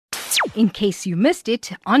in case you missed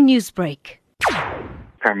it on Newsbreak.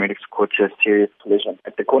 Paramedics caught a serious collision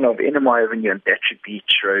at the corner of NMR Avenue and Battery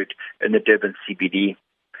Beach Road in the Durban CBD.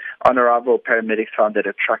 On arrival, paramedics found that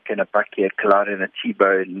a truck and a bakkie had collided in a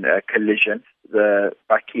T-bone collision. The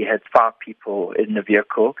bakkie had 5 people in the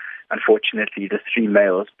vehicle. Unfortunately, the 3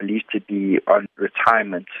 males, believed to be on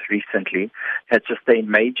retirement recently, had sustained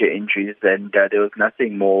major injuries, and there was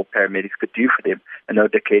nothing more paramedics could do for them, and they were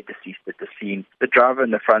declared deceased at the scene. The driver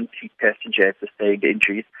and the front seat passenger had sustained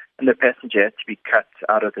injuries, and the passenger had to be cut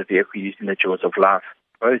out of the vehicle using the jaws of life.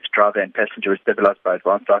 Both driver and passenger were stabilized by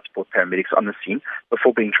advanced life support paramedics on the scene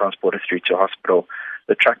before being transported through to hospital.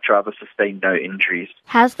 The truck driver sustained no injuries.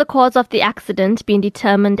 Has the cause of the accident been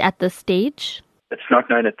determined at this stage? It's not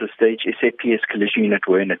known at this stage. SAP's collision unit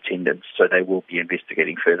were in attendance, so they will be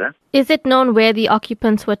investigating further. Is it known where the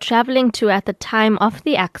occupants were travelling to at the time of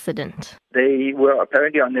the accident? They were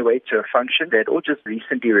apparently on their way to a function. They had all just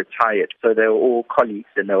recently retired, so they were all colleagues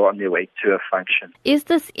and they were on their way to a function. Is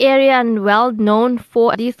this area well known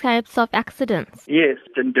for these types of accidents? Yes,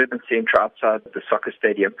 it's in Durban Central outside the soccer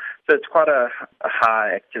stadium. So it's quite a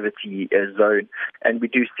high activity zone, and we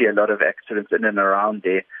do see a lot of accidents in and around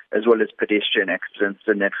there, as well as pedestrian accidents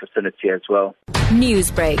in that vicinity as well.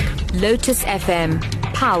 Newsbreak, Lotus FM,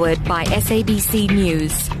 powered by SABC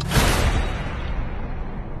News.